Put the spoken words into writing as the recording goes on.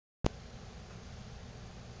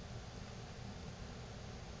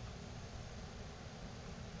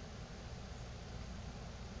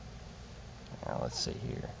let's see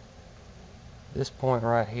here. This point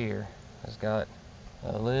right here has got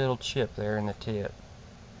a little chip there in the tip.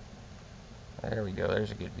 There we go,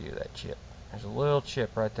 there's a good view of that chip. There's a little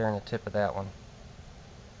chip right there in the tip of that one.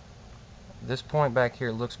 This point back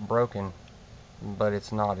here looks broken, but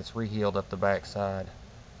it's not. It's rehealed up the back side.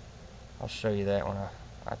 I'll show you that when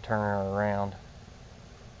I turn her around.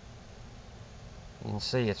 You can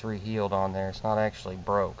see it's rehealed on there. It's not actually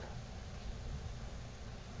broke.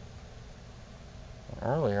 And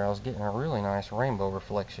earlier I was getting a really nice rainbow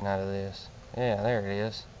reflection out of this. Yeah, there it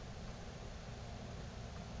is.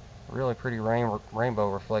 Really pretty rainbow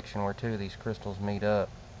reflection where two of these crystals meet up.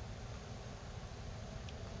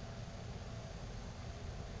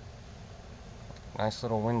 Nice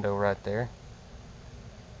little window right there.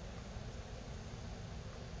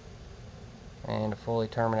 And a fully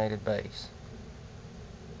terminated base.